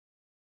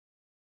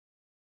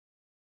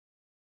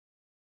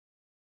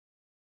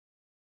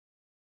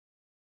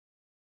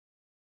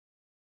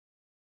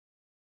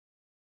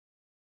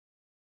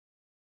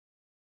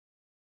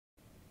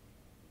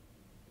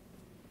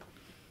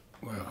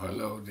Well,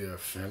 hello there,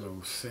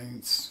 fellow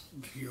saints,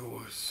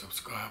 viewers,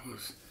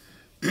 subscribers.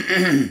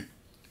 I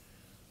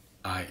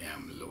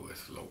am Louis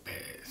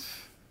Lopez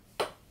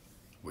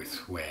with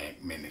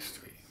Swag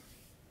Ministry.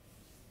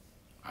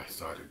 I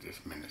started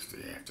this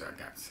ministry after I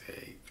got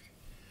saved,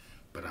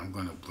 but I'm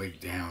going to break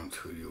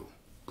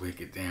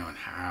it down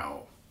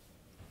how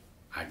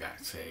I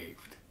got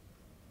saved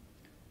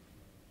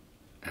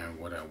and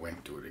what I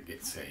went through to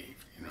get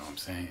saved. You know what I'm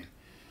saying?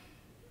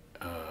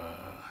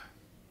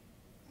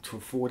 For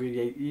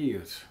 48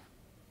 years.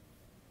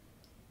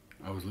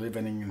 I was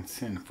living in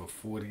sin for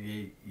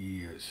 48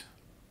 years.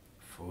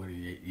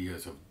 48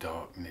 years of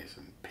darkness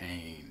and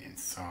pain and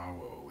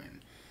sorrow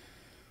and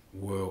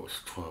world's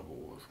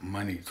troubles,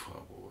 money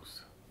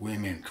troubles,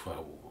 women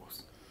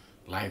troubles,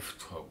 life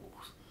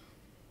troubles,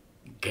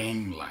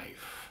 gang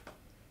life.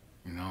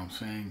 You know what I'm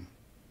saying?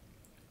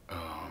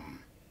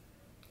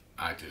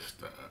 I just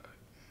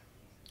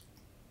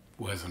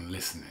wasn't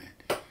listening.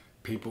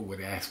 People would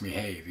ask me,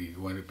 hey, do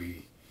you want to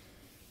be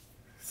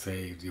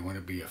saved? Do you want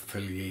to be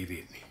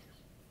affiliated?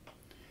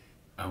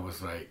 I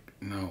was like,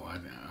 no,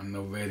 I'm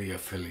not really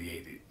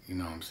affiliated. You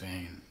know what I'm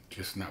saying?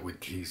 Just not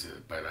with Jesus,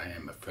 but I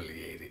am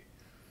affiliated.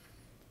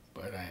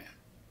 But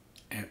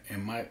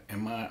in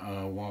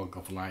my walk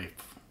of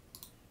life,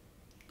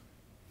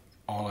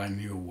 all I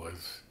knew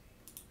was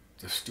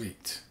the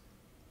streets.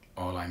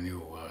 All I knew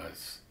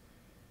was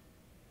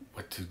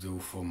what to do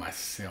for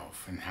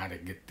myself and how to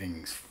get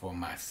things for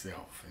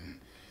myself. And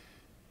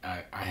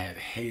I had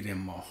hate in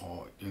my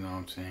heart, you know what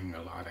I'm saying?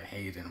 A lot of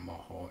hate in my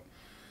heart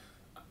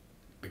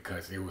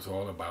because it was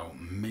all about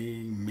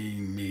me,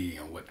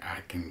 and what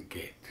I can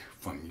get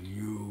from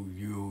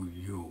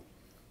you.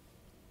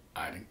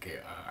 I didn't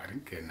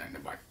care nothing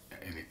about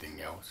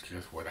anything else,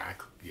 just what I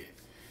could get.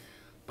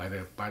 By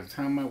the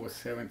time I was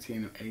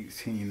 17 or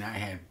 18, I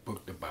had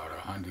booked about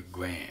 100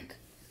 grand.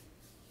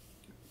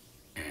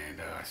 And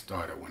I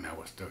started when I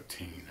was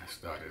 13. I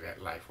started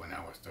that life when I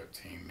was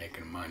 13,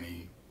 making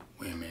money,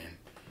 women,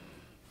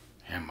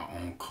 had my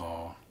own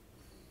car.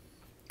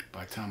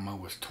 By the time I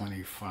was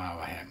 25,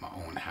 I had my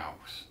own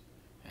house.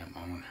 Had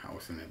my own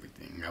house and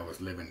everything. I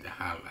was living the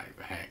high life.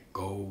 I had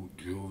gold,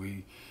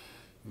 jewelry,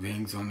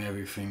 rings on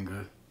every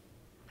finger.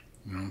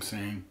 You know what I'm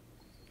saying?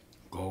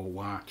 Gold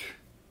watch.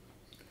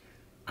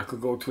 I could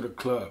go to the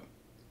club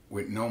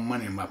with no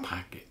money in my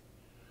pocket.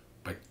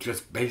 But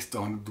just based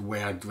on the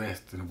way I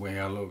dressed and the way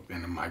I looked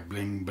and my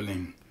bling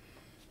bling,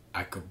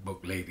 I could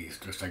book ladies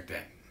just like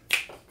that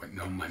with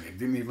no money.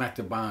 Didn't even have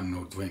to buy them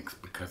no drinks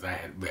because I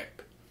had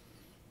rep.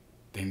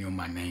 They knew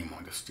my name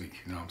on the street,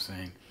 you know what I'm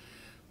saying?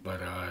 But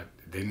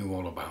they knew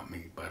all about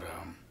me. But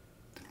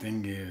the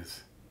thing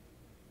is,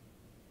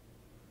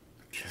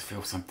 I just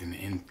feel something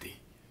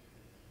empty.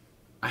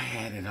 I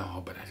had it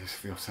all, but I just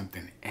feel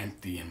something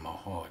empty in my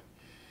heart,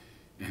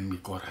 in mi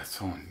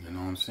corazón, you know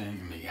what I'm saying?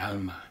 In mi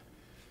alma.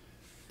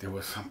 There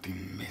was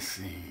something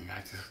missing.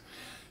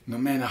 No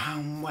matter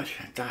how much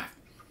I got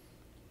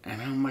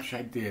and how much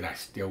I did, I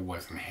still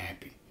wasn't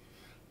happy.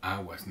 I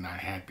was not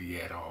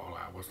happy at all.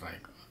 I was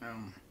like,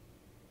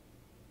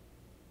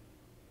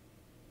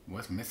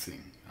 what's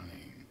missing? I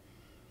mean,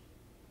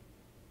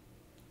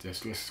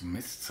 just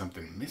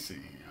something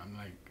missing. I'm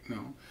like,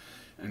 no.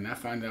 And I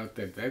found out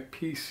that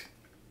piece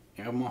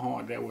of my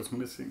heart that was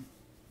missing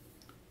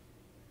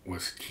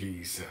was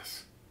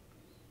Jesus.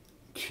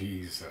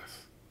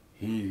 Jesus.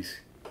 He's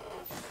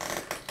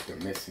the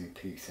missing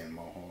piece in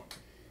my heart.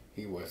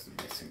 He was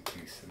the missing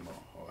piece in my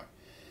heart.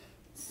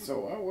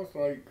 So I was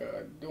like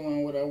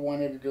doing what I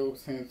wanted to do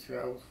since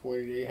I was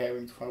 48,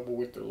 having trouble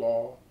with the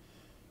law,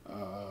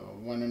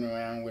 running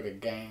around with a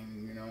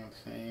gang, you know what I'm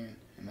saying?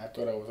 And I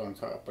thought I was on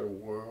top of the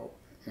world,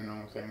 you know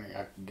what I'm saying?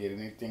 I could get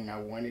anything I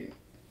wanted.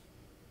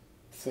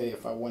 Say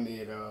if I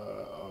wanted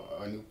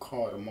a new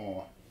car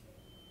tomorrow,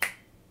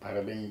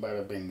 bada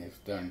bing, it's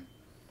done.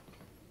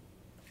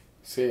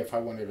 Say if I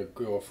wanted a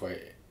girl for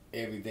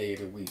every day of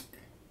the week.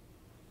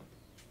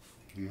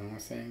 You know what I'm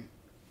saying?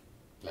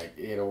 Like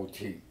Ed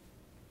O.G.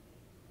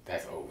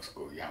 That's old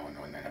school. Y'all don't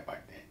know nothing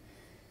about that.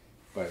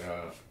 But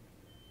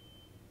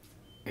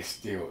it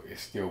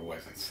still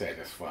wasn't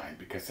satisfying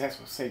because that's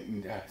what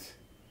Satan does.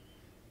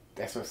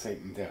 That's what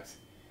Satan does.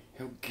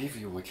 He'll give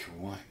you what you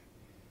want,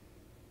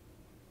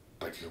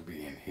 but you'll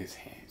be in his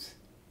hands.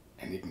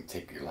 And he can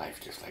take your life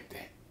just like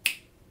that.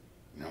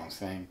 You know what I'm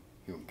saying?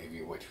 He'll give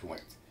you what you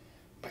want,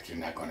 but you're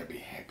not going to be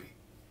happy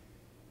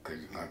because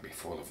you're going to be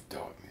full of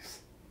darkness.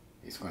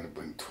 He's going to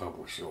bring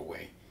troubles your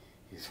way.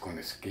 He's going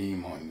to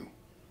scheme on you.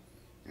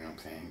 You know what I'm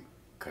saying?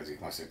 Because he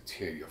wants to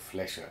tear your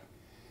flesh up.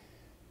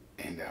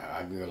 And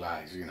I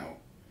realized, you know,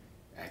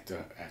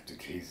 after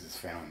Jesus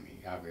found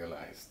me, I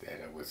realized that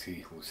it was he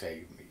who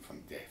saved me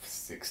from death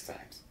 6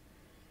 times.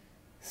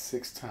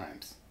 6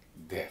 times.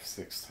 Death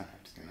 6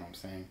 times. You know what I'm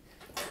saying?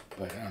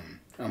 But I'm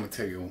going to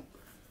tell you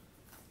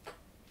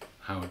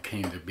how it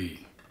came to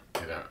be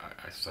that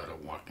I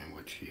started walking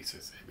with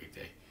Jesus every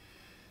day.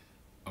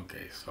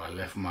 Okay, so I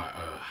left my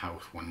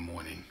house one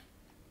morning.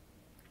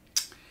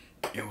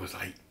 It was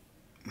like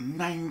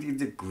 90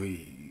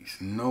 degrees,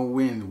 no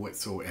wind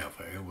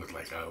whatsoever. It was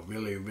like a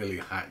really, really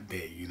hot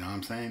day, you know what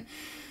I'm saying?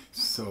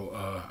 So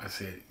I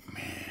said,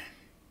 man,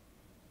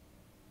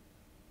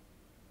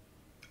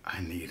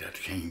 I need a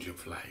change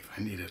of life.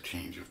 I need a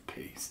change of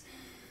pace.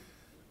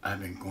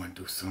 I've been going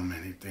through so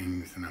many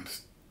things, and I'm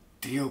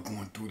still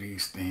going through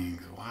these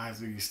things. Why is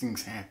these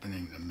things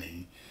happening to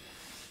me?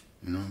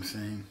 You know what I'm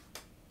saying?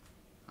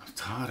 I'm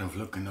tired of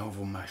looking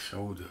over my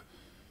shoulder.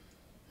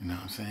 You know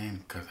what I'm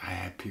saying? Because I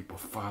had people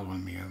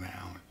following me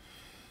around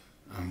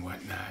and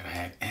whatnot. I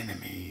had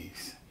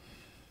enemies.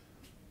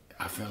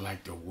 I felt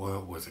like the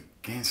world was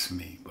against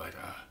me. But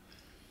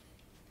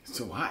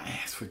so I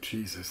asked for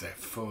Jesus that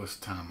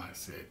first time. I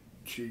said,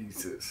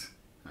 Jesus,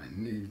 I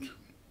need you.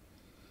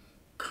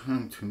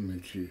 Come to me,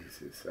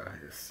 Jesus.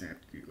 I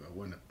accept you. I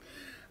want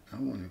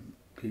to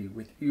be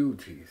with you,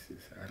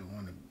 Jesus. I don't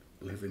want to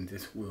live in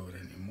this world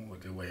anymore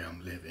the way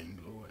I'm living,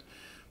 Lord.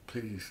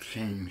 Please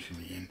change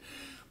me. And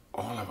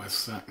all of a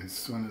sudden, as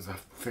soon as I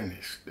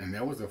finished, and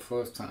that was the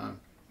first time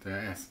that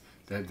I asked,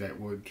 that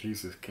word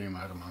Jesus came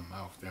out of my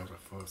mouth. That was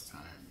the first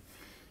time.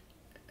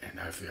 And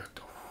I felt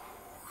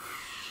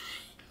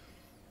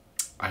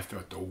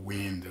the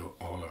wind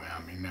all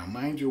around me. Now,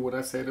 mind you, what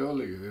I said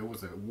earlier, it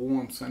was a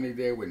warm, sunny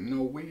day with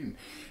no wind.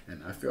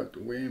 And I felt the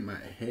wind, my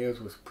hairs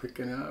was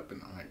pricking up,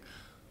 and I'm like,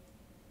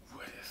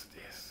 what is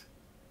this?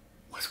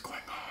 What's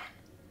going on?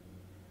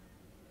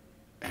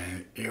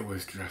 And it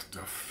was just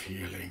a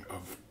feeling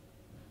of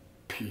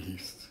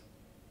peace.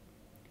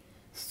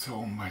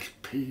 So much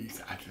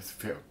peace. I just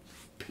felt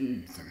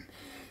peace and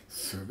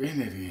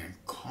serenity and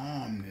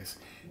calmness.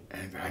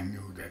 And I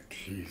knew that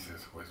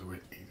Jesus was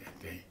with me that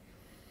day.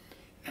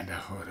 And I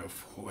heard a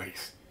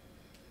voice.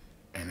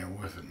 And it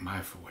wasn't my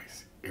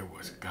voice. It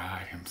was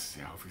God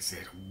himself. He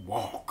said,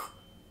 walk.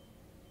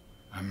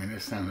 I mean,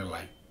 it sounded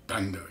like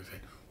thunder. He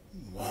said,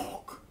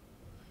 walk.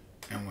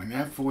 And when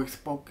that voice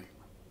spoke,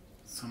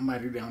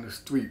 somebody down the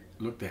street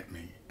looked at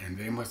me, and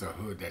they must have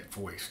heard that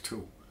voice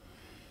too.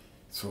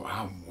 So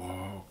I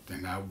walked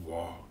and I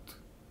walked.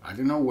 I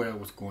didn't know where I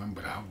was going,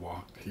 but I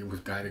walked. He was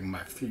guiding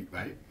my feet,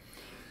 right?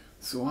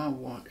 So I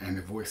walked, and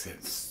the voice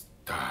said,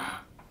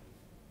 stop.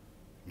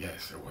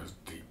 Yes, it was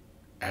deep.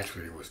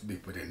 Actually, it was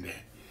deeper than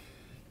that.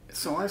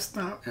 So I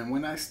stopped, and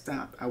when I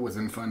stopped, I was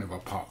in front of a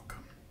park.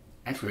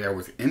 Actually, I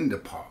was in the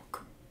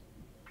park.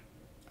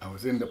 I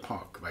was in the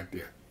park right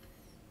there.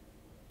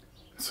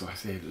 So I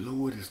said,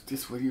 Lord, is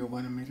this where you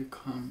wanted me to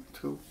come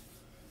to?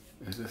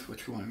 Is this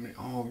what you want me?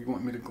 Oh, you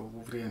want me to go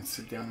over there and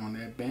sit down on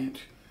that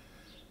bench?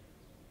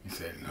 He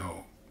said,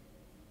 no.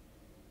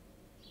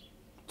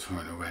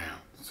 Turn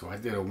around. So I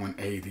did a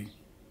 180,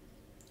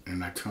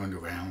 and I turned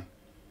around,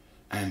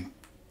 and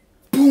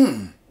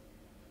boom!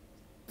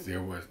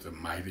 There was the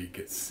mighty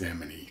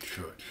Gethsemane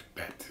Church,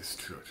 Baptist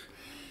Church.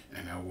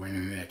 And I went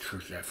in that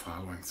church that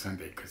following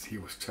Sunday because he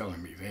was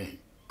telling me, hey,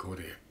 go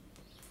there.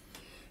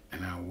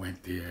 And I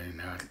went there,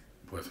 and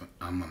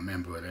I'm a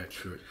member of that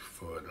church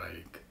for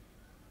like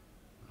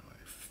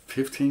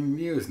 15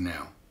 years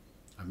now.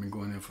 I've been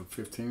going there for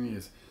 15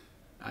 years.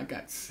 I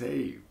got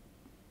saved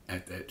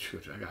at that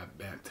church. I got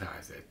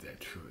baptized at that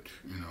church.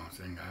 You know what I'm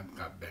saying? I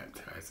got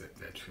baptized at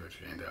that church,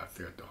 and I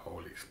felt the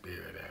Holy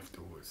Spirit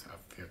afterwards. I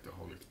felt the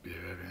Holy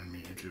Spirit in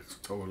me. It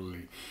just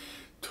totally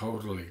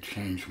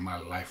changed my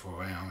life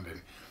around.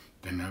 And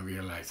then I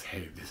realized,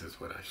 hey, this is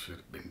what I should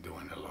have been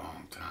doing a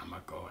long time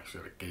ago. I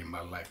should have gave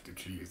my life to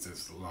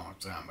Jesus a long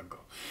time ago.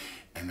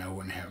 And I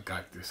wouldn't have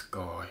got this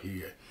scar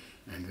here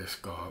and this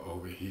scar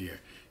over here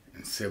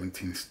and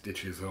 17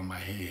 stitches on my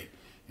head.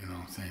 You know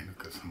what I'm saying?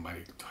 Because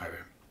somebody tried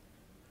to,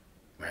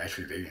 well,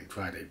 actually they didn't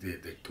try, they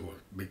did. They threw a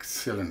big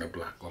cylinder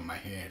block on my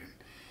head. And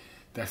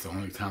that's the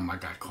only time I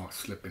got caught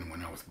slipping,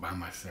 when I was by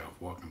myself,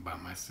 walking by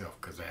myself,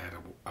 because I had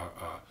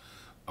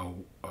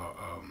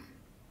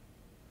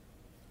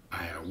I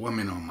had a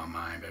woman on my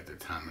mind at the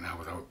time, and I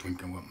was out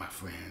drinking with my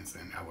friends,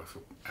 and I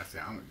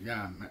said,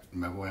 yeah,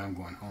 my boy, I'm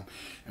going home.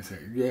 I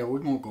said, yeah, we're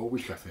going to go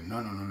with you. I said, no.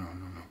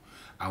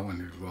 I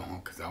wanted to go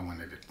home because I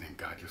wanted to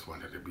think, I just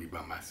wanted to be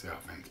by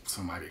myself, and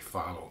somebody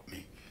followed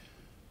me.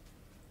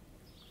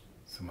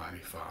 Somebody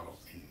followed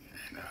me,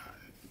 and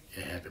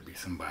it had to be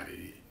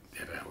somebody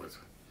that I was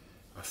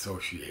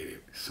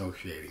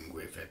associating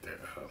with at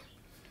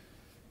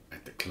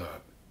the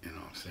club. You know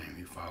what I'm saying?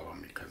 He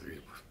followed me because he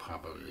was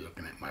probably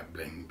looking at my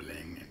bling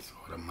bling and saw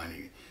the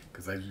money.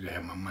 Because I used to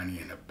have my money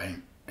in a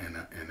bank, in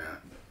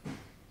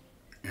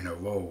a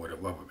roll with a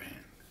rubber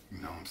band. You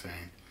know what I'm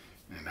saying?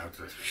 And I would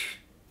just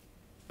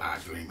buy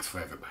drinks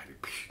for everybody.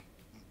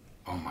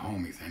 All my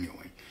homies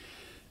anyway.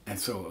 And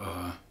so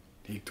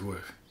he threw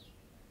a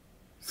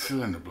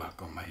cylinder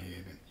block on my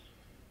head, and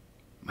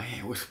my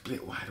head was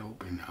split wide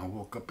open. I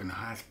woke up in the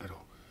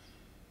hospital,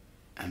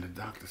 and the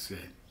doctor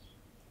said,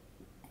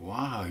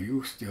 wow,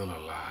 you still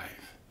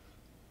alive.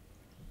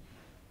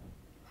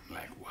 I'm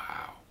like,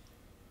 wow.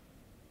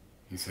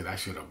 He said I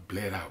should have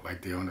bled out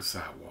right there on the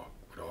sidewalk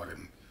with all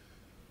them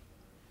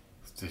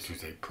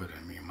stitches they put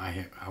in me. My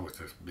head, I was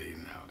just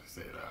bleeding out. He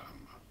said,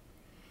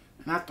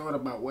 and I thought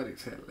about what he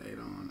said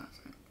later on. I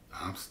said,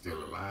 I'm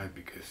still alive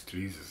because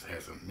Jesus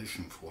has a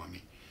mission for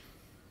me.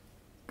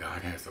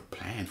 God has a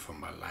plan for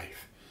my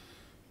life.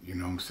 You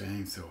know what I'm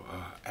saying? So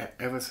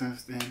ever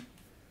since then,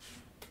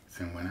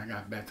 since when I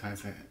got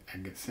baptized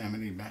at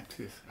Gethsemane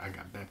Baptist, I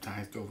got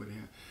baptized over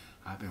there.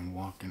 I've been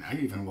walking. I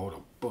even wrote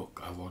a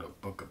book. I wrote a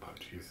book about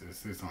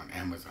Jesus. It's on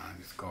Amazon.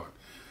 It's called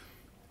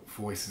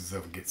Voices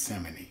of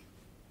Gethsemane.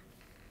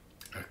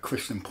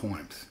 Christian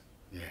poems.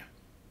 Yeah.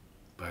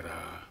 But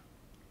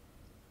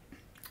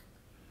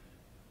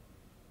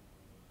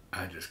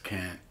I just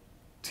can't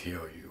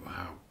tell you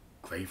how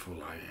grateful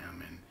I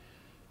am and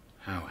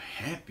how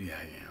happy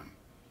I am.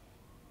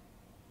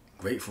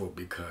 Grateful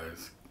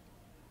because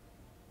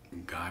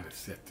God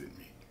accepted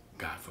me.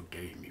 God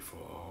forgave me for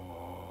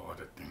all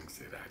the things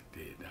that I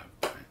did.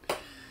 I've done.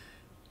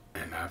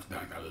 And I've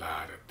done a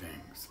lot of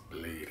things.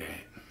 Believe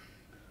that.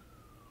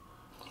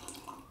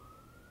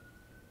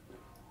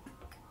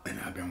 And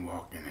I've been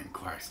walking in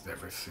Christ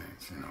ever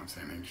since, you know what I'm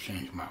saying? And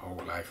changed my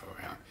whole life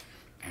around.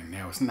 And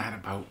now it's not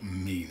about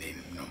me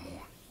no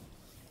more.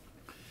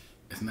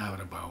 It's not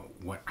about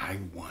what I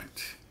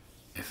want.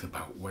 It's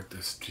about what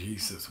does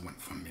Jesus want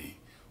from me.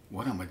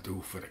 What I'm going to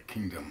do for the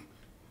kingdom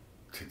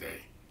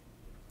today.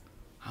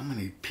 How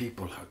many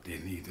people out there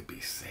need to be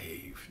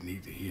saved,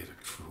 need to hear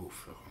the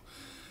truth?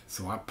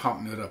 So I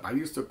partnered up. I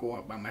used to go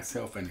out by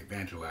myself and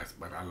evangelize,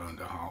 but I learned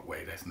the hard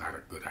way. That's not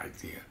a good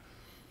idea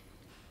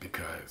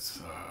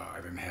because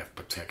I didn't have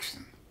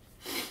protection.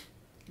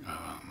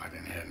 I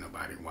didn't have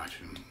nobody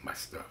watching my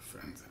stuff.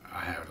 And I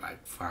had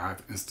like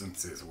 5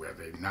 instances where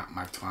they knocked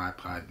my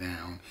tripod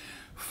down,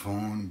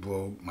 phone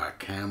broke, my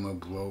camera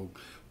broke.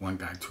 One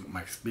guy took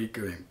my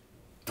speaker and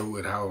threw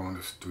it out on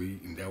the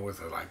street, and there was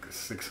like a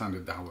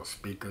 $600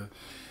 speaker.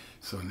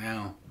 So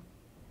now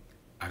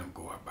I don't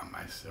go out by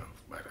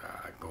myself, but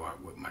I go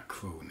out with my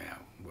crew now,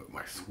 with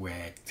my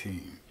swag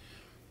team.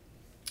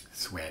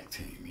 Swag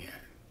team, yeah.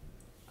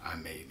 I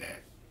made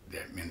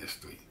that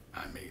ministry.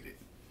 I made it.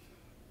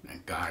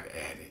 And God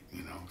added,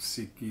 you know,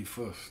 seek ye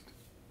first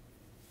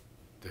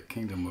the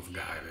kingdom of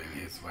God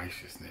and his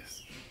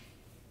righteousness,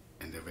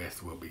 and the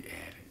rest will be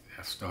added.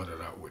 I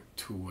started out with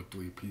 2 or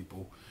 3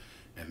 people,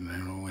 and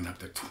then it went up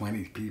to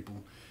 20 people,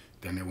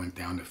 then it went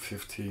down to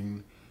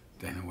 15,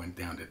 then it went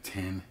down to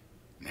 10.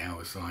 Now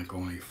it's like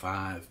only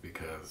 5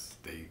 because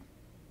they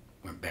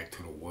went back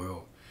to the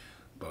world.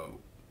 But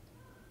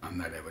I'm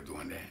not ever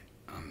doing that.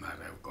 I'm not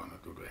ever going to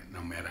do that.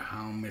 No matter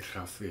how much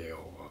I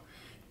feel, or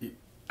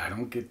I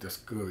don't get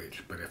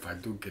discouraged, but if I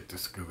do get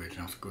discouraged,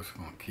 I'm just going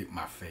to keep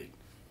my faith.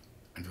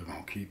 I'm just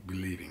going to keep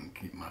believing,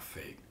 keep my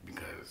faith,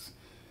 because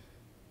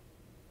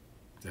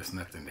there's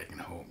nothing that can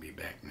hold me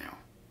back now.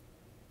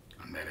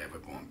 I'm not ever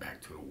going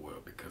back to the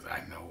world because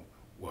I know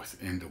what's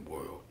in the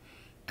world,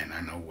 and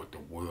I know what the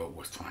world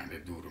was trying to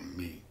do to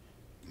me.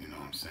 You know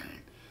what I'm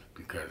saying?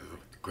 Because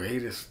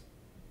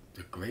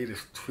the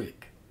greatest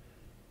trick,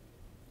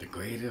 the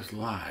greatest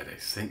lie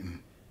that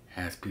Satan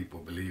has people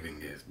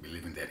believing is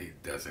believing that he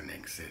doesn't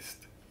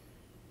exist.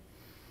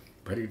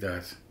 But he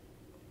does.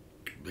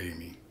 Believe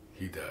me,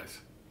 he does.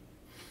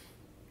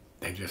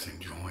 They just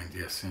enjoying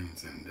their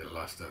sins and the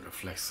lust of the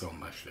flesh so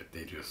much that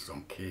they just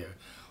don't care,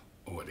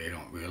 or they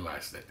don't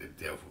realize that the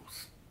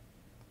devil's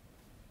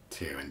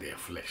tearing their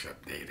flesh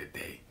up day to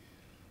day.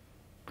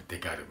 But they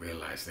got to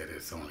realize that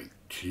it's only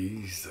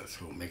Jesus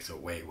who makes a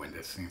way when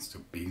there seems to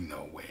be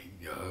no way.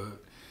 You heard?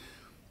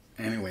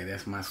 Anyway,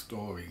 that's my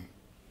story.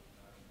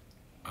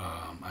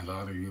 A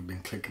lot of you have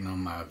been clicking on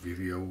my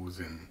videos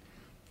and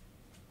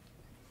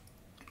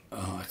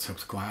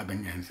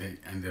subscribing,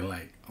 and they're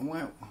like,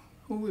 well,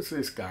 who is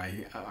this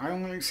guy? I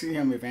only see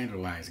him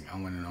evangelizing.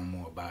 I want to know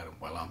more about him.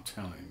 Well, I'm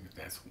telling you,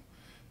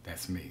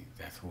 that's me.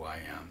 That's who I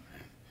am.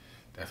 And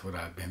that's what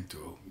I've been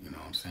through, you know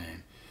what I'm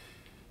saying?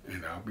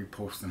 And I'll be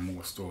posting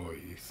more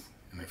stories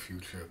in the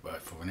future.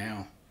 But for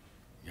now,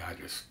 y'all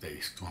just stay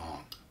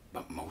strong.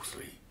 But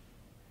mostly,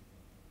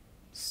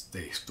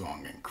 stay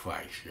strong in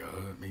Christ, you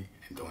heard me?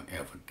 And don't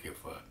ever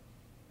give up.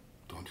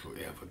 Don't you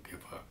ever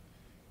give up.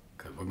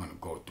 Because we're going to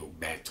go through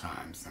bad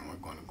times and we're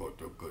going to go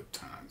through good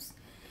times.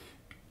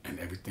 And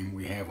everything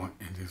we have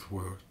in this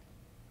world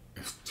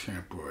is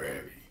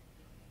temporary.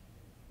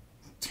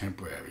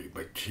 Temporary.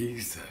 But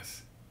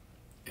Jesus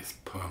is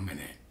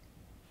permanent.